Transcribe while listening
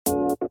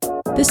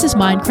This is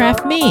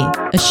Minecraft Me,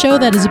 a show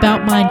that is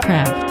about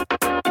Minecraft,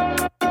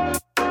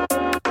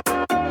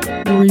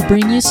 where we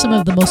bring you some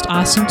of the most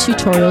awesome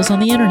tutorials on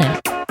the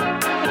internet,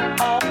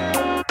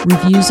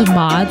 reviews of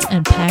mods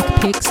and pack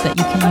picks that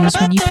you can use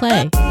when you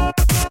play.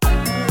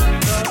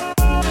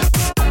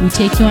 We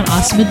take you on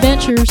awesome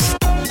adventures,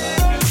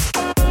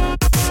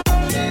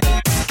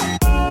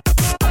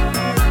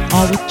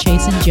 all with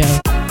Chase and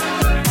Joe.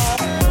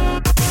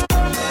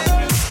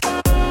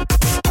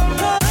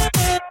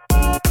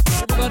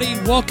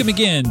 Welcome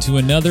again to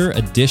another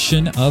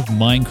edition of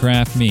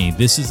Minecraft Me.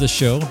 This is a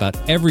show about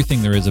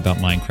everything there is about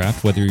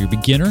Minecraft, whether you're a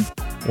beginner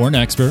or an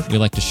expert. We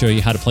like to show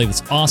you how to play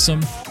this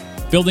awesome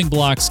building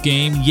blocks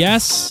game.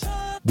 Yes,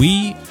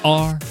 we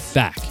are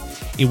back.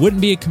 It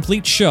wouldn't be a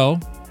complete show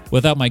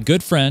without my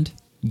good friend,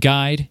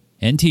 guide,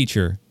 and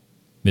teacher,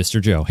 Mr.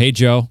 Joe. Hey,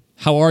 Joe.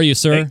 How are you,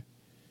 sir? Hey.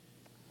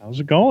 How's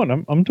it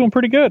going? I'm doing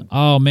pretty good.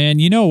 Oh, man,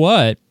 you know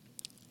what?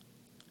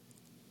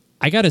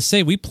 I got to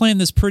say, we planned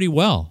this pretty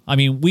well. I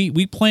mean,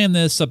 we planned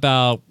this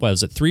about, what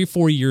was it, 3 or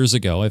 4 years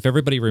ago, if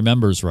everybody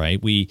remembers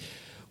right.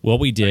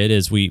 What we did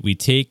is we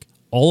took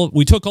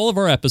all of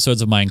our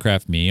episodes of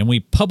Minecraft Me and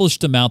we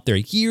published them out there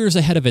years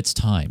ahead of its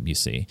time, you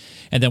see.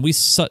 And then we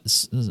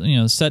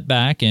sat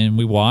back and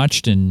we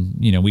watched and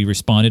we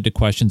responded to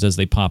questions as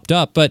they popped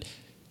up. But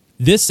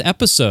this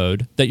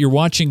episode that you're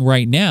watching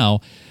right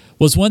now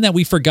was one that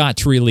we forgot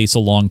to release a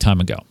long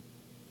time ago,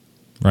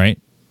 right?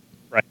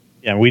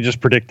 Yeah, we just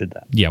predicted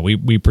that. Yeah,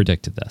 we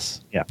predicted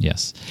this. Yeah.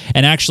 Yes.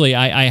 And actually,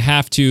 I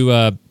have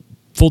to,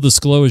 full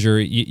disclosure,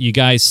 you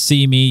guys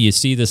see me, you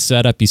see the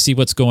setup, you see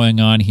what's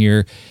going on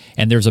here,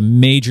 and there's a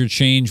major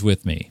change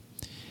with me.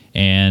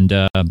 And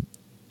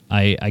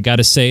I got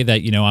to say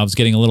that, I was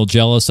getting a little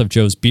jealous of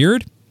Joe's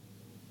beard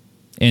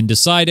and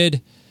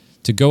decided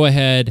to go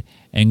ahead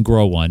and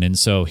grow one. And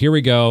so here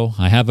we go.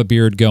 I have a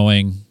beard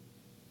going.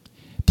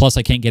 Plus,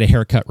 I can't get a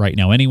haircut right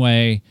now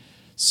anyway,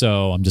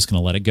 so I'm just going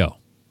to let it go.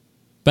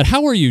 But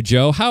how are you,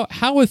 Joe? How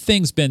have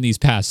things been these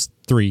past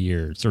 3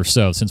 years or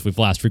so since we've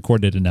last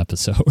recorded an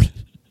episode?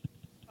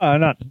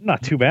 Not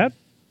too bad.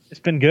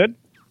 It's been good.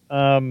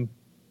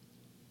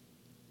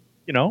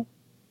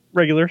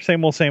 Regular,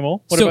 same old.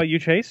 What about you,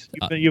 Chase?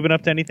 You've been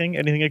up to anything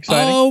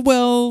exciting? Oh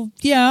well,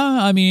 yeah.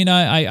 I mean,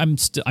 I'm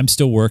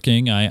still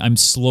working. I'm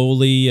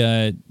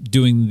slowly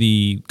doing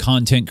the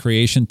content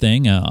creation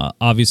thing.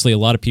 Obviously, a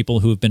lot of people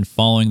who have been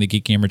following the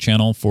Geek Gamer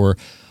channel for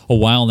a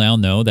while now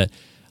know that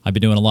I've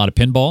been doing a lot of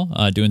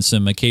pinball, doing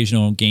some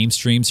occasional game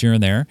streams here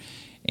and there.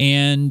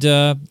 And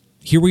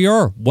here we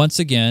are once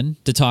again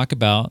to talk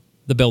about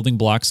the building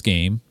blocks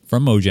game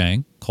from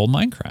Mojang called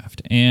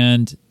Minecraft.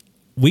 And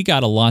we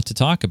got a lot to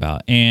talk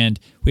about. And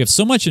we have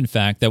so much, in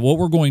fact, that what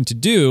we're going to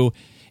do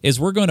is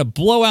we're going to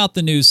blow out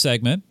the news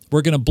segment.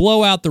 We're going to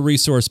blow out the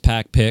resource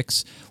pack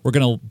picks. We're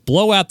going to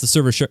blow out the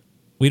server.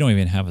 We don't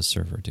even have a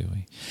server, do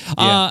we?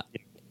 Yeah.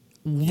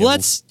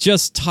 Let's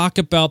just talk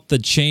about the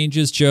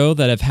changes, Joe,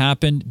 that have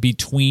happened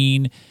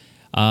between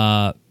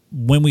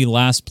when we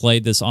last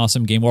played this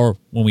awesome game, or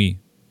when we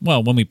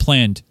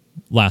planned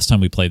last time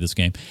we played this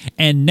game,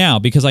 and now,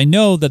 because I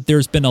know that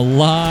there's been a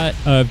lot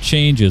of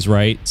changes,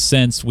 right,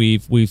 since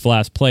we've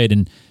last played.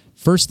 And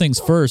first things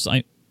first,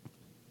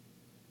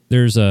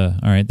 there's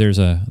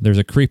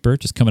a creeper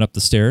just coming up the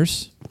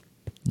stairs.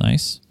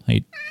 Nice.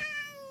 Why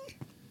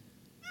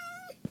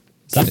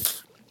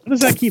does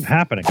that keep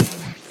happening?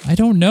 I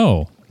don't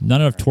know.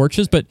 Not enough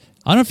torches, but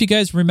I don't know if you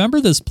guys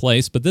remember this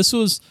place, but this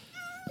was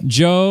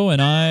Joe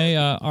and I,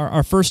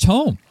 our first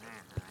home.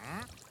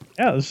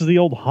 Yeah, this is the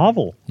old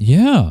hovel.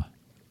 Yeah.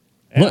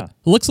 Yeah. It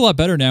looks a lot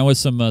better now with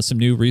some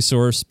new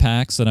resource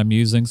packs that I'm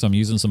using. So I'm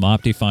using some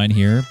Optifine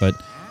here, but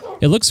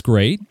it looks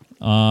great.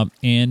 Did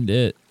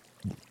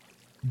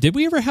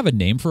we ever have a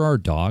name for our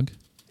dog?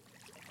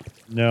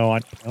 No, I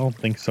don't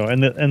think so.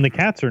 And the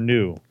cats are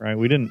new, right?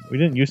 We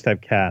didn't used to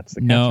have cats.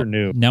 The cats are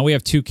new. Now we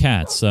have 2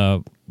 cats.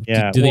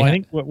 Yeah. I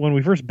think when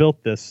we first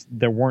built this,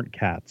 there weren't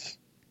cats.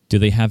 Do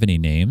they have any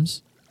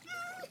names?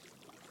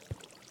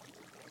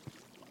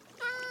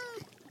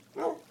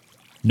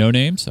 No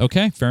names?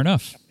 Okay, fair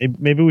enough.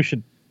 Maybe we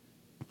should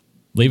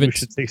leave it. We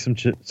should take some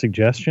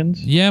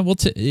suggestions. Yeah, we'll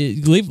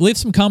leave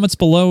some comments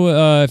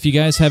below if you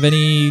guys have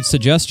any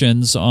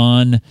suggestions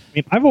on. I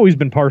mean, I've always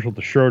been partial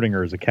to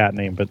Schrodinger as a cat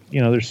name, but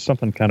there's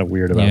something kind of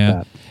weird about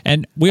that.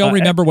 And we all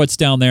remember what's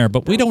down there,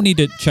 but we don't need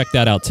to check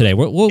that out today.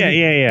 We'll do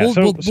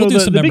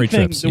some memory trips. The big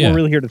thing that we're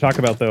really here to talk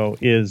about, though,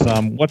 is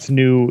what's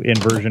new in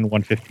version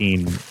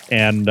 115,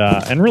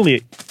 and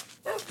really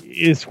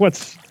is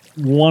what's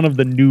one of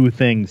the new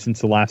things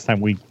since the last time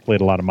we played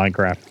a lot of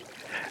Minecraft.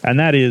 And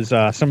that is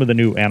some of the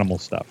new animal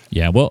stuff.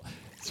 Yeah, well,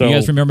 you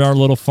guys remember our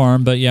little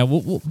farm, but yeah,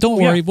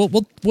 don't worry.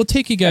 We'll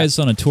take you guys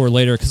on a tour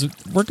later because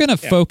we're going to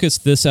focus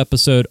this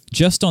episode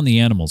just on the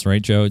animals,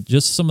 right, Joe?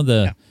 Just some of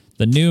the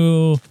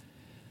new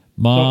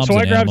mobs. So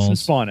I grabbed animals. some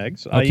spawn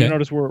eggs. Okay. You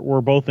notice we're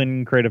both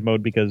in creative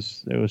mode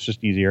because it was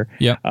just easier.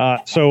 Yeah.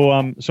 So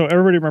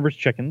everybody remembers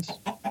chickens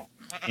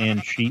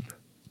and sheep.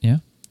 Yeah.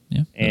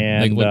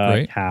 And they look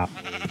great.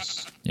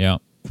 cows. Yeah.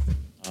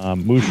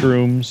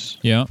 mushrooms,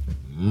 Yeah.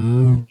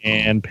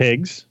 and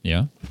pigs.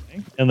 Yeah.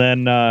 And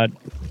then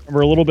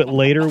we're a little bit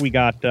later. We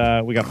got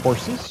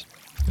horses,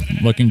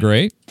 Looking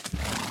great.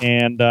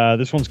 and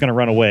this one's going to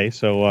run away,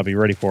 so be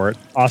ready for it.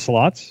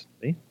 Ocelots,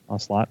 see,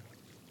 ocelot.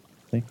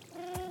 See,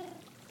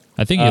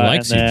 I think he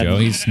likes you, and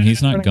then- Joe.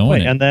 He's not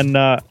going. And then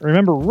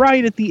remember,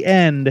 right at the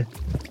end,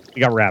 we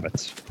got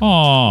rabbits.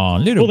 Oh,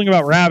 The little. cool thing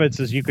about rabbits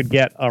is you could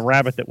get a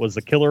rabbit that was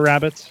the killer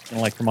rabbits,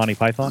 like from Monty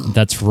Python.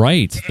 That's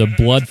right. The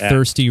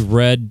bloodthirsty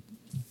red.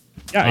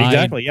 Yeah, eye.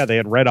 exactly. Yeah, they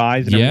had red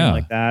eyes and Yeah. everything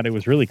like that. It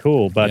was really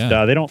cool, but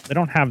Yeah. they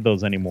don't have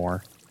those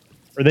anymore,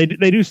 or they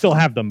do still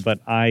have them, but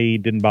I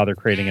didn't bother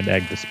creating an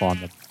egg to spawn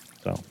them.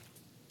 So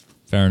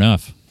Fair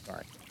enough.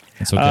 sorry.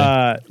 That's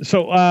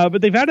okay.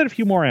 But they've added a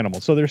few more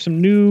animals. So there's some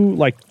new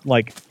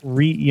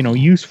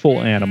useful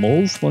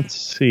animals. Let's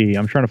see.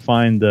 I'm trying to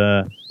find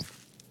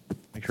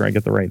make sure I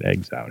get the right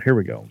eggs out. Here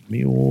we go.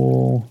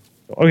 Mule.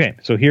 Okay,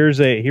 so here's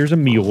a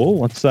mule.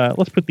 Let's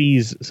put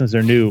these, since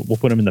they're new, we'll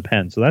put them in the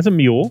pen. So that's a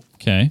mule.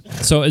 Okay.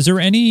 So is there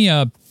any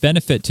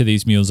benefit to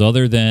these mules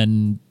other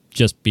than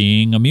just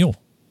being a mule?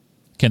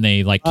 Can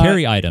they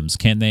carry items?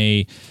 Can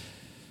they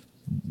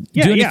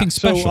do anything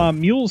special? So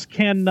mules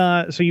can.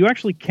 So you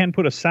actually can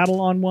put a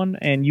saddle on one,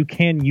 and you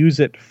can use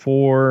it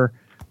for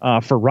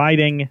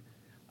riding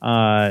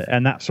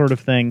and that sort of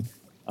thing.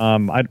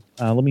 Let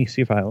me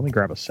see let me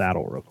grab a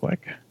saddle real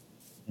quick,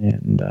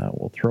 and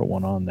we'll throw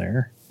one on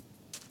there.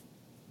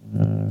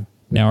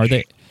 Now,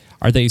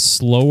 are they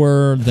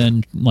slower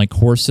than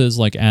horses?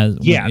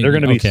 Yeah, they're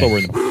going to be okay.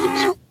 slower than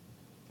horses.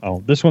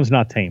 Oh, this one's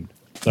not tamed.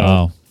 So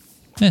Oh,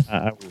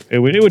 it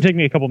would take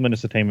me a couple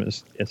minutes to tame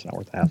it. It's not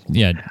worth the hassle.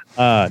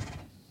 yeah.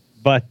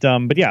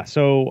 But yeah.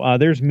 So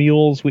there's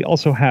mules. We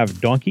also have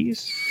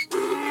donkeys.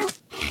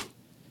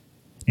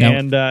 Now-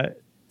 And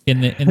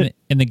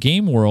In the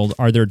game world,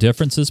 are there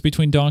differences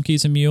between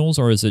donkeys and mules,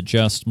 or is it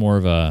just more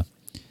of a?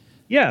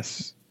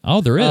 yes. Oh,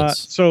 there is.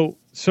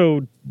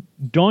 So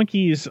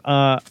donkeys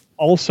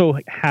also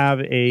have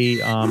a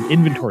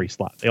inventory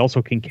slot. They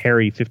also can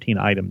carry 15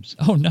 items.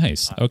 Oh,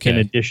 nice. In Okay.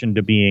 addition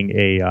to being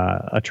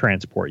a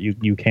transport,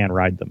 you can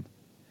ride them.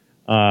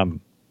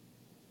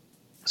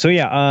 So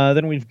yeah,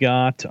 then we've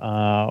got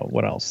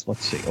what else?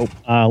 Let's see.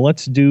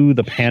 Let's do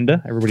the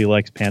panda. Everybody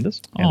likes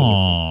pandas.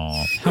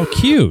 Oh, how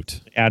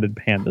cute. Added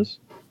pandas.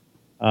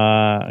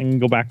 I can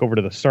go back over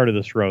to the start of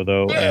this row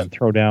though and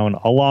throw down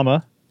a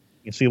llama.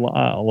 You can see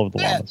all of the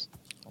llamas.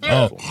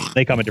 Oh.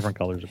 They come in different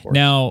colors, of course.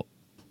 Now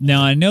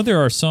I know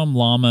there are some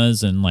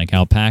llamas and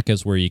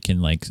alpacas where you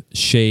can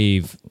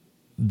shave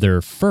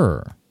their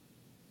fur.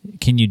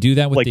 Can you do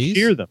that with these?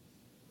 shear them.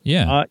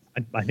 Yeah.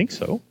 I think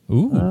so.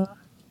 Ooh.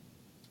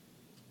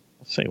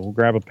 Let's see. We'll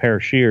grab a pair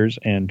of shears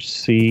and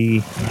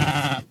see.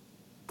 I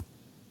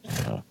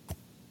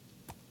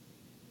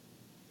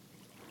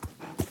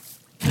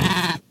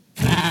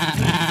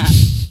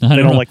They don't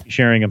don't know. like you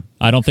sharing them.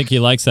 I don't think he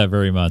likes that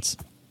very much.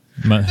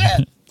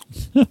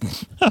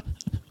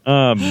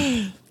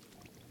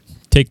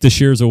 Take the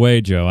shears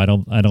away, Joe. I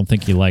don't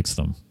think he likes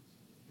them.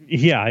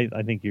 Yeah,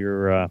 I think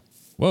you're.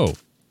 Whoa.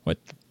 What?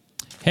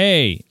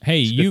 Hey,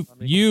 you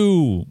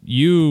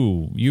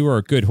are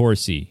a good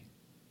horsey.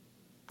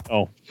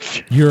 Oh,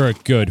 You're a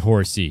good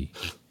horsey.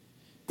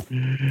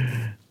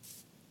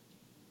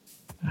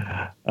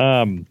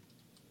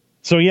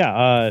 so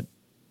yeah.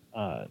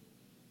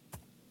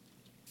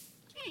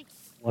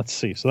 Let's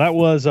see. So that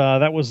was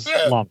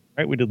llama,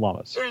 right? We did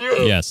llamas.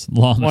 Yes,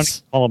 One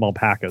llamas. call them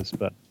alpacas,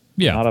 but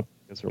Yeah. not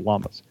alpacas, they're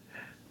llamas.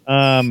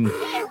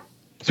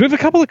 So we have a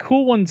couple of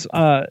cool ones.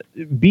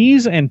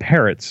 Bees and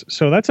parrots.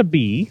 So that's a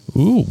bee.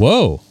 Ooh,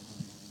 whoa.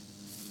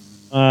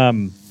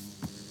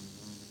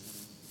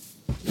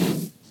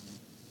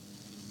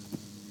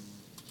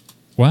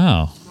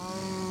 Wow.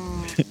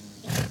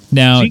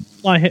 Now, So you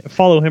can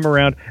follow him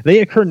around. They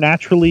occur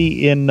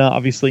naturally in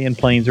obviously in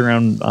plains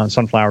around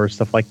sunflowers,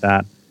 stuff like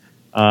that.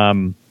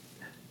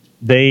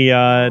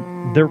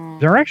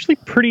 They're actually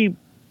pretty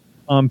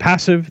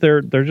passive.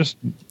 They're just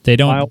they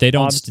don't wild they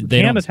don't mobs. they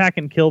You can don't attack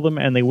and kill them,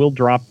 and they will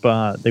drop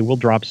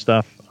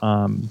stuff.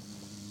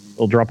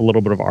 They'll drop a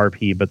little bit of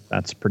RP, but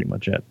that's pretty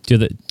much it.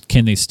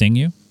 can they sting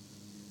you?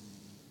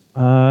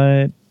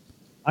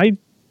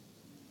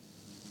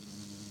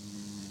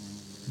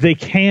 They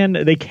can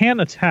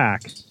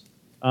attack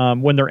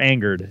when they're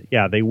angered.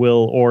 Yeah, they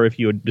will. Or if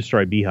you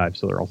destroy beehives,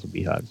 so they're also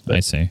beehives. But, I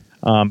see.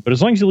 but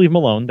as long as you leave them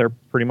alone, they're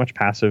pretty much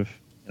passive.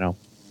 No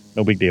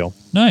big deal.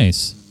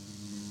 Nice.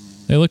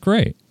 They look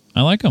great.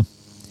 I like them.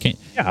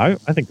 Yeah,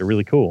 I think they're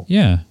really cool.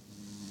 Yeah.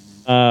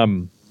 A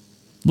Um,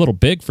 little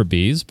big for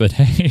bees, but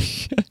hey.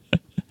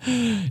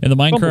 In the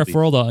Minecraft Bumblebees.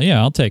 world,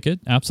 I'll take it.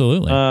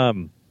 Absolutely.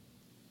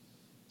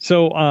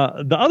 So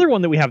the other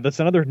one that we have, that's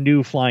another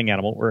new flying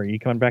animal. Where are you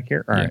coming back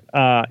here? All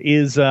right.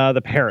 Is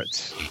the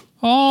parrots.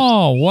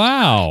 Oh,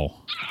 wow.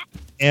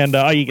 And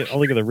you get,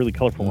 look at the really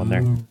colorful one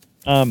there.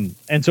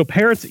 And so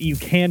parrots, you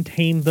can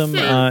tame them.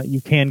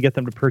 You can get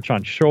them to perch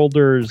on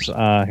shoulders.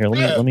 Here,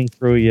 let me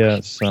throw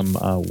you some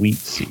wheat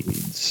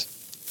seeds.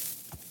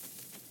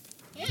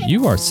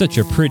 You are such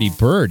a pretty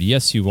bird.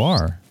 Yes, you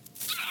are.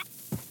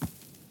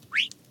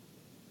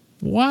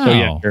 Wow. So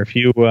yeah, here, if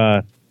you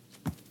we'll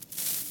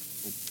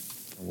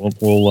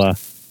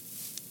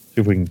see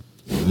if we can.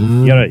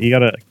 You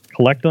gotta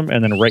collect them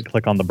and then right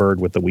click on the bird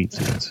with the wheat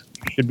seeds.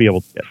 You should be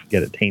able to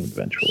get it tamed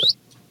eventually.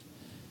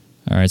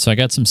 All right, so I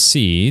got some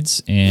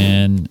seeds,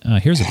 and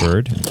here's a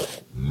bird.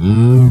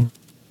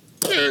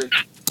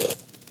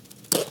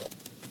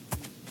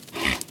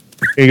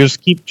 You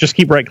just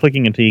keep right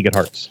clicking until you get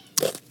hearts.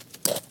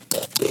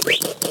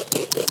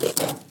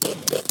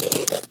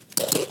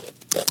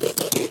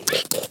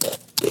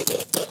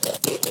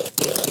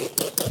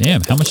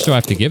 Damn, how much do I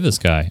have to give this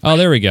guy? Oh,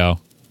 there we go.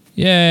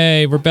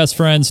 Yay, we're best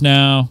friends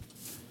now.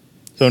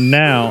 So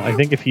now, I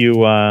think if you...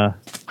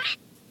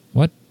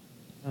 What?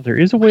 there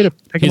is a way to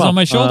pick him He's up. on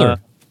my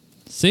shoulder.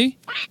 See?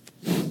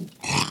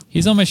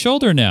 He's on my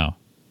shoulder now.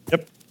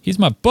 Yep. He's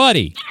my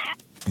buddy.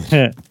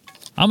 I'm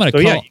gonna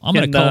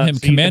call him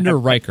Commander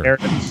Riker.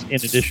 Parrots in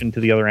addition to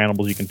the other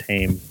animals you can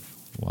tame.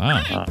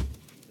 Wow.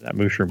 That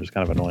mushroom is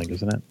kind of annoying,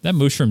 isn't it? That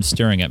mushroom's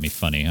staring at me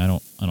funny. I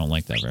don't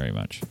like that very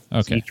much.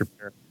 Okay. Eat your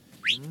parrot.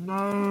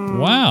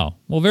 Wow.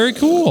 Well, very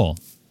cool.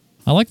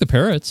 I like the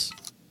parrots.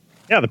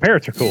 Yeah, the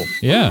parrots are cool.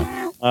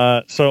 Yeah.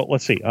 So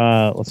let's see.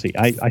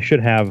 I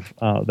should have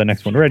the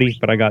next one ready,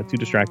 but I got too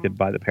distracted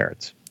by the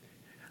parrots.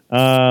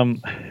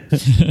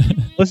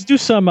 Let's do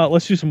some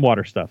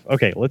water stuff.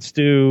 Okay, let's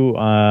do.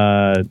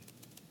 I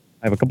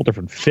have a couple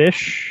different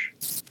fish.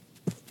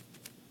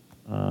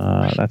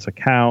 That's a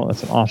cow.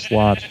 That's an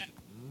ocelot.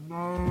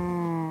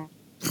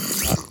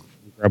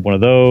 Grab one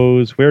of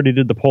those. We already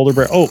did the polar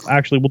bear. Oh,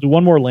 actually, we'll do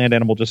one more land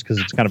animal just because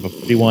it's kind of a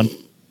pretty one.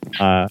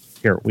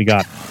 Here we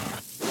got.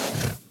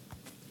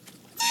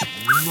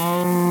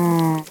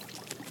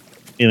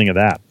 Feeling of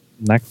that.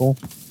 Isn't that cool?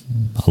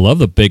 I love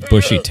the big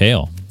bushy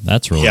tail.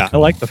 That's really cool. I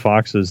like the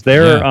foxes.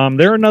 They're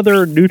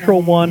another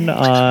neutral one.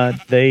 A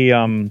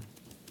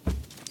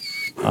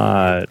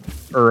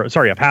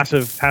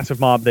passive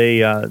mob. They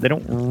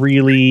don't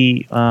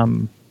really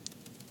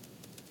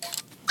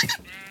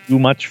do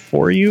much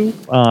for you,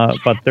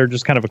 but they're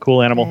just kind of a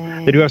cool animal.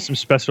 They do have some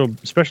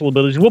special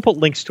abilities. We'll put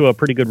links to a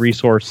pretty good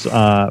resource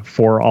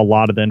for a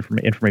lot of the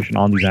information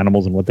on these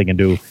animals and what they can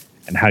do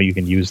and how you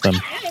can use them.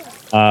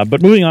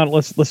 But moving on,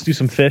 let's do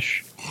some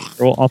fish.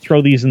 I'll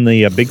throw these in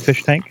the big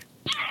fish tank.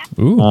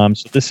 Ooh.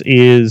 So that's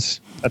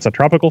a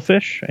tropical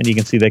fish, and you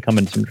can see they come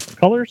in some different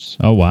colors.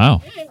 Oh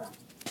wow!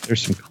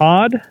 There's some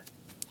cod.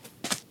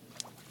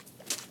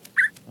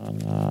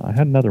 I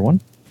had another one.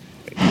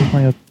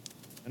 I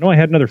know I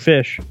had another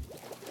fish.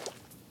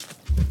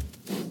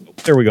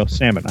 There we go,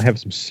 salmon. I have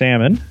some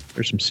salmon.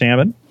 There's some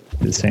salmon.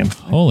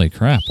 Holy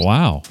crap!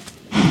 Wow.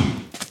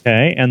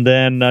 Okay, and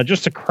then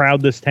just to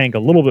crowd this tank a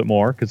little bit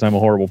more, because I'm a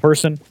horrible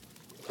person,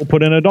 we'll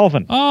put in a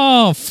dolphin.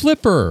 Oh,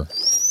 Flipper.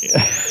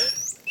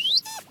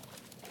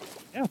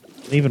 Yeah,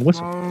 even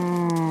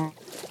whistle.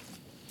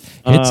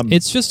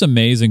 It's just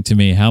amazing to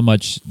me how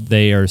much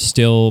they are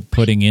still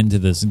putting into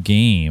this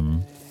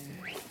game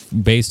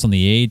based on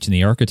the age and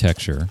the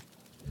architecture.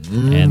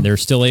 And they're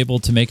still able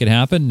to make it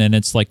happen, and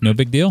it's like no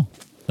big deal.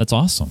 That's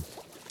awesome.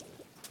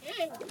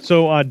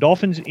 So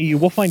dolphins, you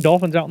will find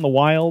dolphins out in the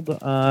wild,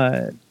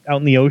 out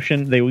in the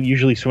ocean. They will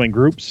usually swim in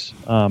groups.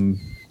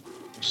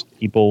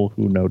 People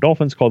who know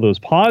dolphins call those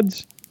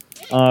pods.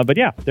 But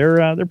yeah,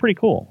 they're pretty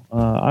cool.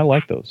 I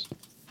like those.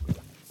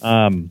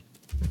 And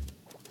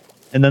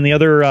then the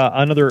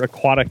another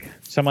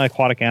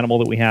semi-aquatic animal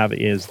that we have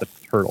is the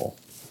turtle.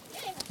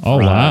 Oh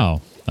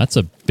wow, that's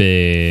a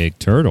big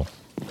turtle.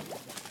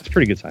 It's a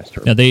pretty good sized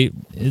turtle. Now they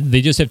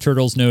just have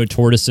turtles, no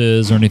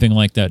tortoises or anything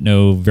like that.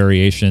 No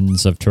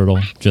variations of turtle,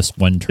 just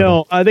one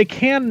turtle. No, they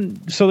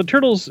can. So the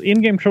turtles,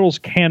 in-game turtles,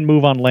 can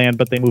move on land,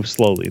 but they move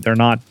slowly. They're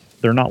not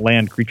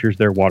land creatures.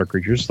 They're water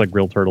creatures, just like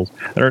real turtles.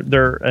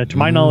 They're to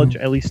my knowledge,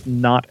 at least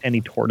not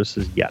any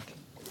tortoises yet.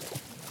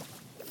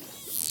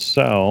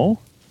 So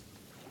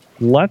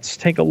let's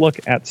take a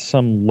look at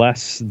some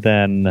less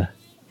than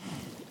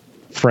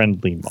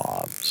friendly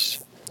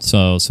mobs.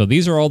 So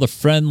these are all the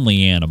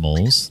friendly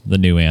animals, the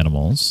new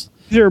animals.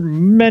 There are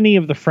many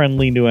of the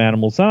friendly new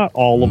animals, not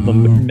all of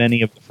them, but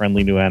many of the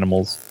friendly new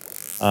animals.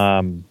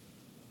 We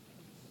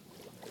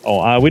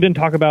didn't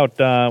talk about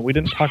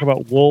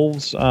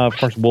wolves. Of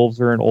course,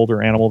 wolves are an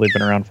older animal. They've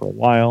been around for a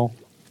while.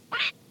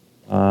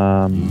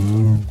 Try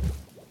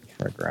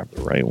to grab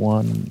the right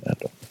one. I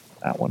don't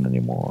that one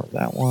anymore.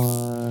 That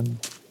one.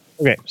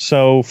 Okay,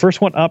 so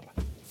first one up,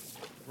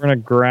 we're gonna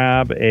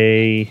grab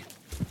a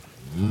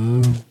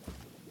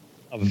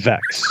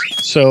Vex.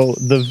 So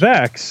the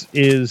Vex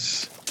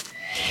is.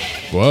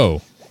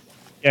 Whoa.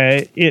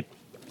 Yeah,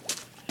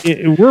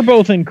 we're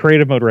both in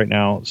creative mode right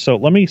now. So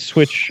let me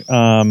switch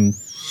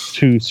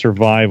to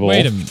survival.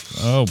 Wait a minute.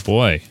 Oh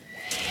boy.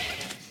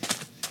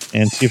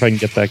 And see if I can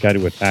get that guy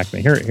to attack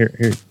me. Here.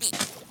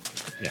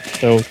 Yeah.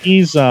 So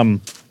he's an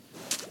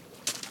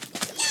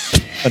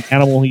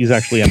animal. He's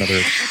actually another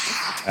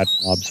bad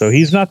mob. So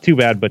he's not too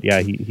bad, but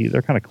yeah,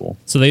 they're kind of cool.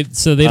 So they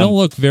don't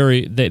look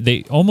very.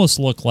 They almost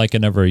look like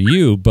another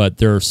U, but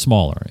they're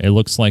smaller. It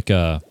looks like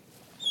a.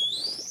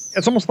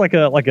 It's almost like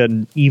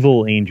an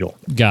evil angel.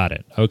 Got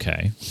it.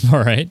 Okay.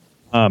 All right.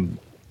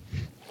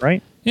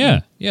 right?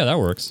 Yeah, that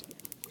works.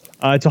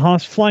 It's a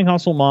flying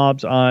hostile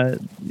mobs.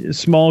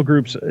 Small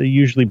groups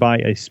usually buy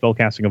a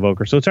spellcasting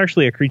evoker. So it's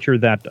actually a creature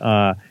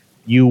that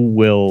you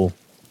will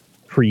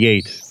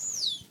create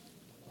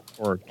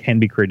or can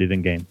be created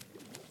in game.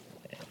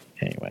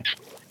 Anyway.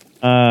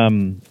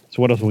 So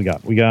what else have we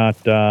got? We got...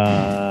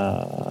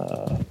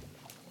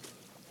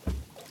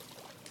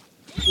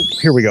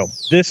 here we go.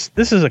 This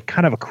is a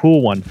kind of a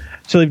cool one.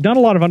 So they've done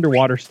a lot of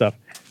underwater stuff.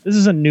 This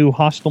is a new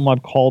hostile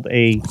mob called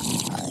a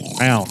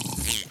Drown.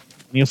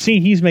 And you'll see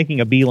he's making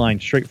a beeline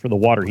straight for the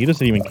water. He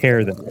doesn't even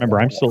care that... Remember,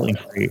 I'm still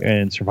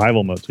in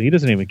survival mode, so he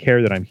doesn't even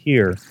care that I'm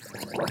here.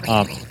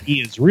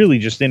 He is really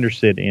just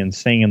interested in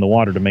staying in the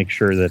water to make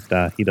sure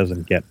that he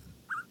doesn't get...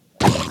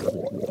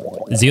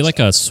 Is he like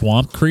a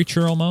swamp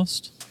creature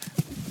almost?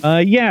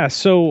 Yeah,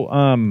 so...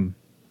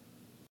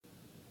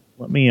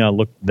 let me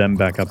look them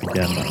back up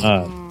again.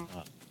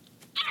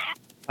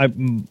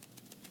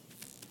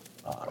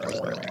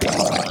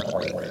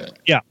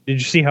 Yeah, did you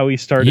see how he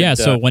started? Yeah,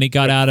 so when he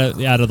got out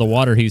of the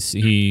water,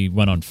 he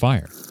went on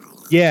fire.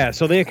 Yeah,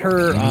 so they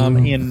occur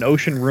in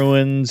ocean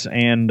ruins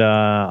and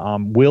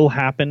will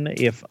happen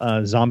if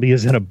a zombie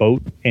is in a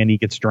boat and he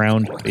gets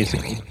drowned,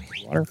 basically, in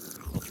the water.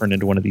 He'll turn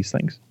into one of these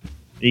things.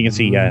 You can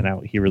see, yeah, now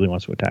he really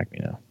wants to attack me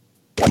now.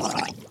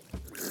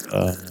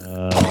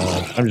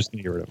 I'm just going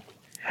to get rid of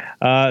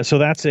him. So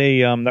that's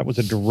that was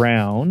a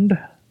drowned.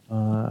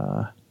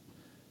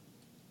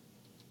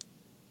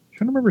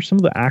 Trying to remember some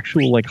of the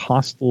actual like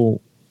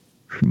hostile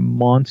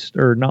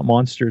not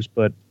monsters,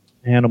 but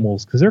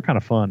animals, because they're kind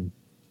of fun.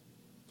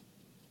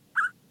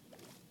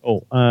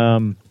 Oh,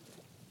 let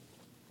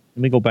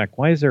me go back.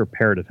 Why is there a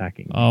parrot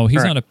attacking me? Oh,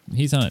 he's not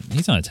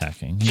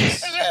attacking.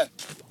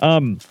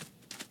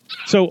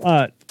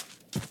 So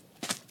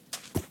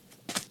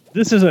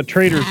this is a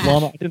trader's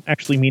llama. I didn't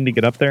actually mean to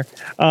get up there.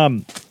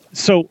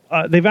 So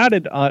they've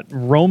added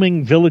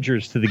roaming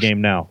villagers to the game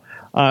now.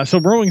 So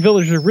roaming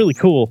villagers are really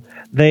cool.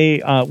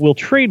 They will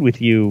trade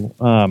with you.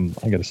 I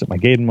got to set my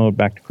Gaiden mode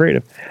back to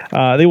creative.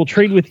 They will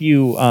trade with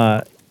you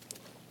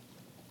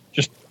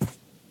just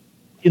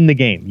in the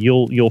game.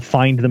 You'll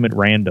find them at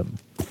random.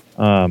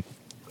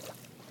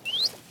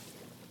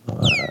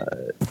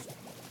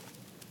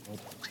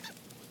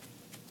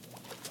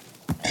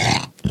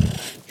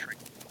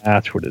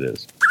 That's what it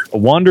is. A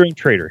wandering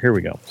trader. Here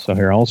we go. So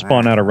here, I'll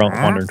spawn out a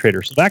wandering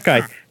trader. So that guy,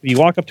 if you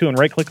walk up to and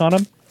right-click on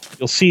him,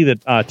 you'll see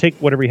that take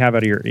whatever you have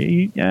out of your...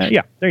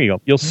 yeah, there you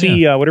go. You'll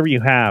see whatever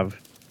you have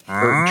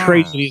or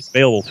trades that is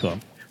available to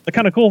him. The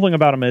kind of cool thing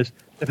about them is,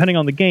 depending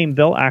on the game,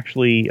 they'll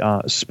actually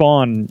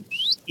spawn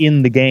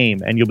in the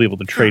game, and you'll be able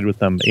to trade with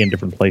them in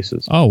different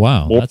places. Oh,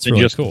 wow. That's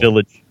really just cool.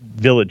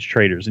 Village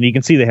traders. And you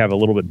can see they have a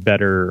little bit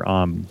better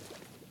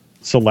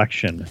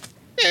selection.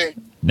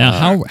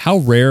 Now, how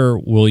rare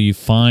will you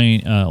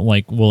find?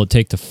 Will it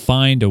take to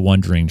find a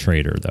wandering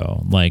trader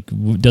though? Like,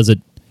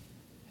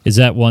 is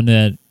that one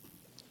that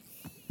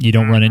you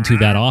don't run into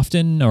that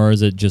often, or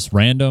is it just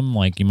random?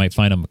 Like, you might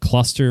find them in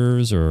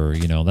clusters, or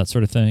that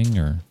sort of thing,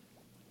 or.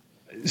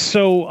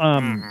 So,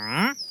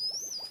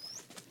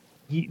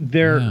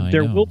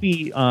 there will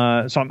be. So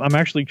I'm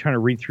actually trying to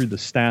read through the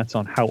stats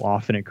on how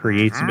often it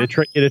creates them.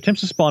 It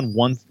attempts to spawn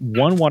one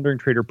wandering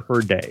trader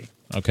per day.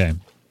 Okay.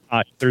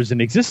 If there's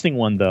an existing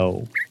one,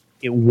 though,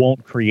 it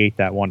won't create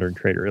that wandering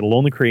trader. It'll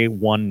only create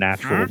one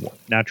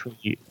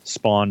naturally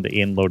spawned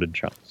in loaded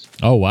chunks.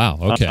 Oh, wow.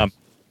 Okay.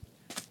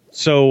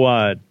 So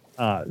it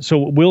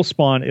will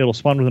spawn. It'll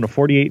spawn within a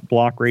 48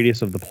 block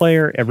radius of the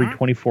player every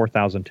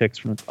 24,000 ticks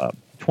from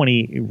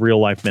 20 real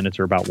life minutes,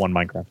 or about one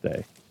Minecraft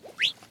day.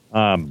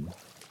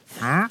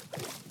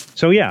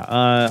 So yeah,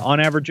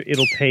 on average,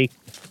 it'll take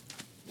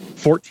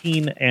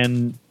 14,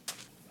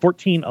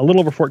 a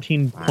little over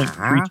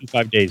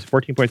 14.325 days,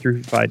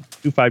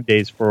 14.325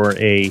 days for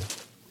a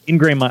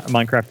in-game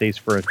Minecraft days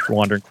for a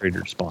wandering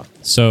trader spawn.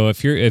 So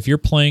if you're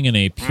playing in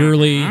a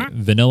purely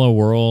vanilla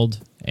world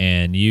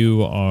and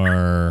you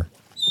are,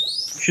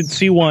 you should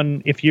see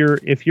one. If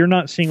you're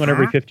not seeing one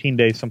every 15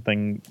 days,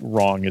 something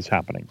wrong is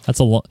happening. That's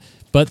a lot.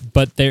 But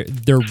they're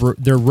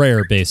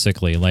rare,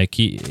 basically. Like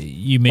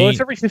you may. Well, it's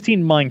every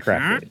 15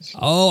 Minecraft days.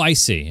 Oh, I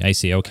see.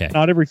 Okay.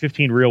 Not every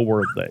 15 real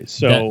world days.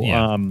 So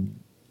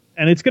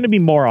and it's going to be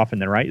more often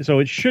than right. So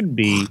it should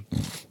be.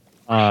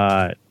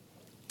 That's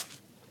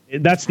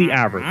the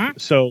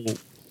average. So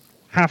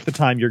half the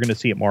time you're going to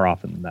see it more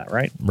often than that,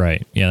 right?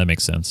 Right. Yeah, that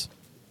makes sense.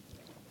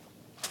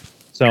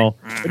 So,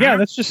 but yeah,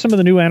 that's just some of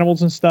the new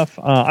animals and stuff.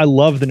 I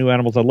love the new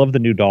animals. I love the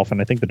new dolphin.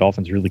 I think the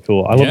dolphin's really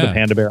cool. I love the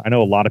panda bear. I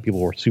know a lot of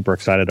people were super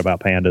excited about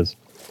pandas.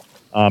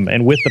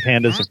 And with the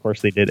pandas, of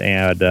course, they did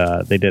add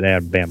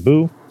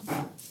bamboo.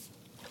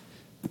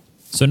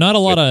 So not a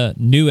lot of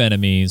new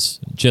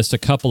enemies, just a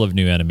couple of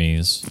new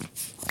enemies.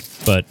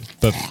 But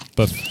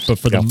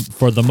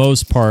for the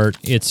most part,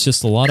 it's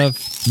just a lot of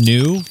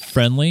new,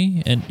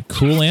 friendly, and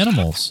cool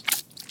animals.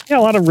 Yeah,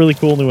 a lot of really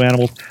cool new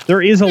animals.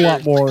 There is a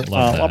lot more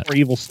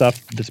evil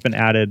stuff that's been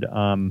added.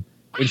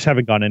 We just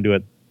haven't gone into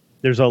it.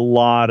 There's a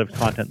lot of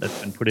content that's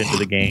been put into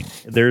the game.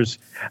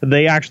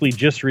 They actually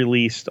just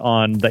released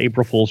on the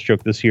April Fool's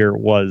joke this year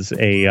was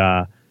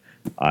a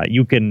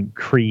You can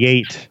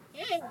create.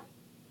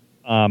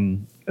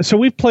 So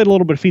we've played a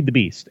little bit of Feed the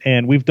Beast,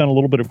 and we've done a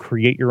little bit of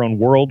create your own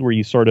world, where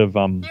you sort of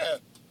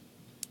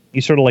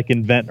like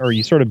invent, or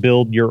you sort of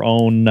build your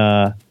own,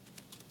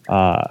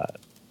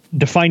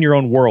 define your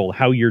own world,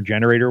 how your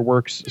generator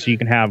works. So you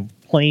can have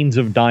planes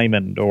of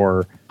diamond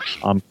or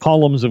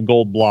columns of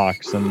gold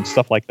blocks and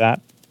stuff like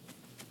that.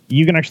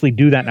 You can actually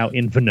do that now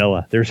in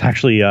vanilla. There's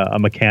actually a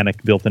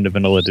mechanic built into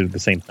vanilla to do the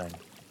same thing.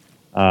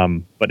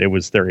 But it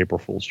was their April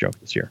Fool's joke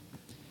this year.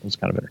 It was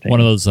kind of entertaining. One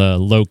of those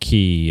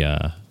low-key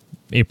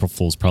April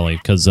Fools, probably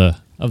because of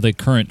the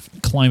current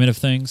climate of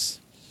things.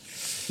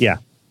 Yeah,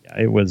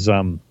 it was.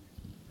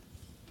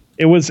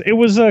 It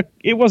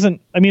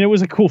wasn't. I mean, it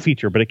was a cool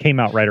feature, but it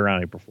came out right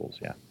around April Fools.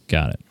 Yeah,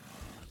 got it.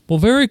 Well,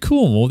 very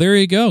cool. Well, there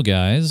you go,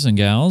 guys and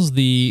gals.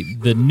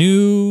 The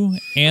new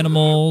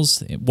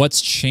animals.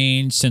 What's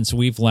changed since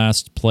we've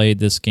last played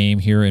this game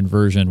here in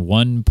version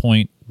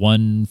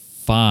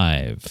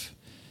 1.15?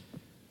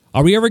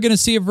 Are we ever going to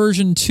see a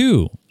version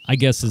 2? I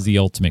guess is the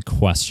ultimate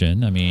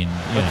question. I mean,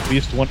 at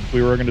least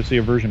we were going to see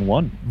a version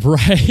 1.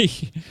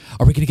 Right.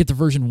 Are we going to get the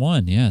version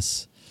 1?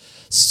 Yes.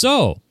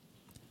 So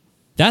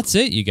that's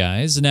it, you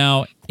guys.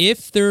 Now,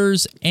 if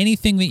there's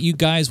anything that you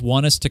guys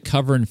want us to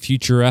cover in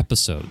future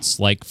episodes,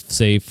 like,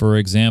 say, for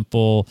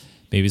example,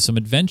 maybe some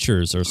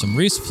adventures or some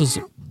resources.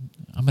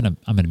 I'm gonna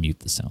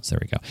mute the sounds. There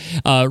we go.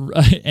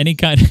 Any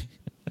kind of...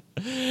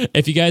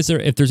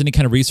 If there's any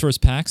kind of resource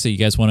packs that you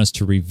guys want us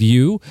to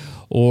review,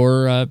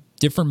 or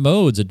different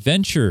modes,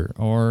 adventure,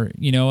 or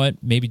you know what,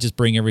 maybe just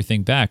bring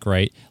everything back,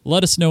 right?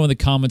 Let us know in the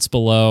comments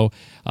below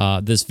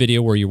this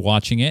video where you're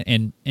watching it.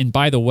 And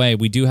by the way,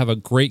 we do have a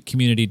great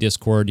community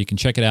Discord. You can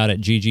check it out at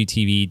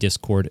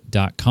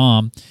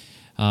ggtvdiscord.com.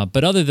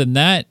 But other than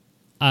that,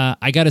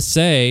 I got to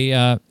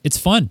say, it's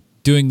fun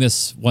doing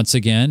this once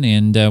again,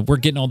 and we're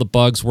getting all the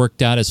bugs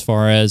worked out as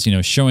far as,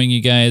 showing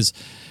you guys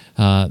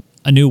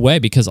a new way,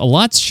 because a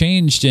lot's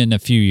changed in a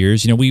few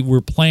years. We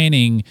were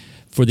planning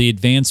for the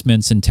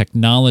advancements in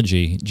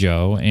technology,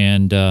 Joe,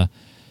 and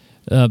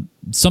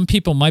some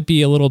people might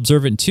be a little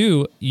observant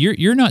too.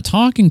 You're not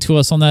talking to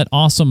us on that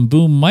awesome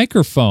boom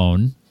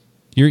microphone.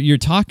 You're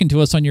talking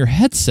to us on your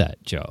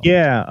headset, Joe.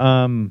 Yeah.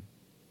 I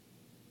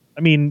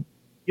mean,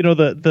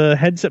 the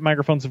headset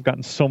microphones have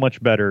gotten so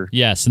much better.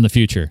 Yes, in the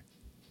future.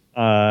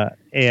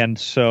 And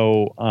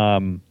so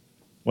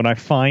when I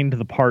find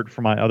the part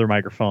for my other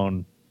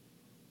microphone,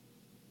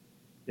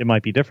 it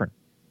might be different.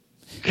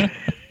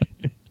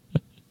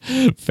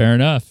 Fair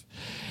enough.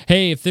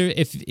 Hey,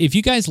 if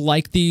you guys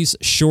like these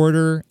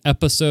shorter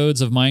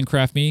episodes of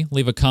Minecraft Me,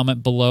 leave a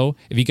comment below.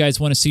 If you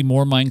guys want to see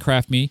more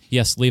Minecraft Me,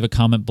 yes, leave a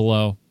comment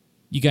below.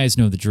 You guys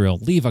know the drill.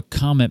 Leave a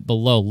comment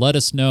below. Let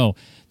us know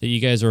that you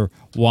guys are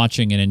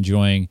watching and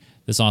enjoying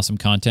this awesome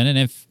content. And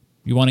if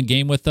you want to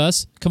game with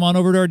us, come on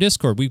over to our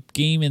Discord. We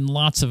game in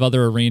lots of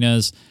other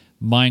arenas: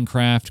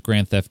 Minecraft,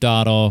 Grand Theft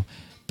Auto,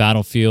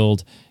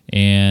 Battlefield,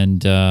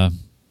 and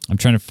I'm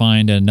trying to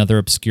find another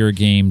obscure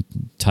game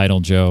title,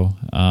 Joe.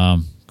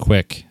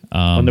 Quick.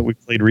 One that we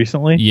played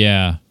recently?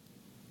 Yeah.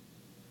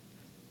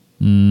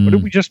 What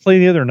did we just play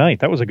the other night?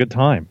 That was a good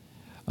time.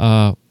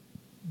 I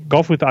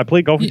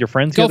played golf with your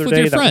friends the other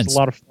day. That was a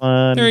lot of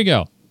fun. There you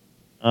go.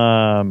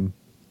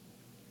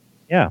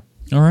 Yeah.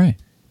 All right.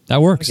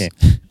 That works. Okay.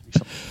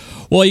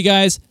 Well, you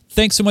guys,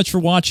 thanks so much for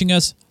watching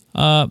us.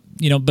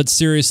 But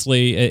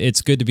seriously,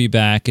 it's good to be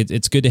back.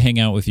 It's good to hang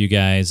out with you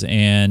guys.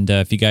 And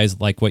if you guys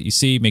like what you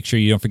see, make sure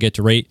you don't forget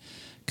to rate,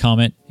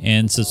 comment,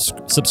 and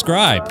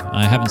subscribe.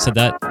 I haven't said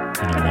that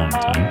in a long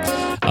time.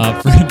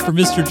 For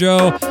Mr.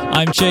 Joe,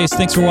 I'm Chase.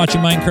 Thanks for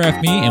watching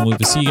Minecraft Me, and we'll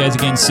see you guys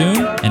again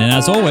soon. And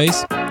as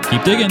always,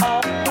 keep digging.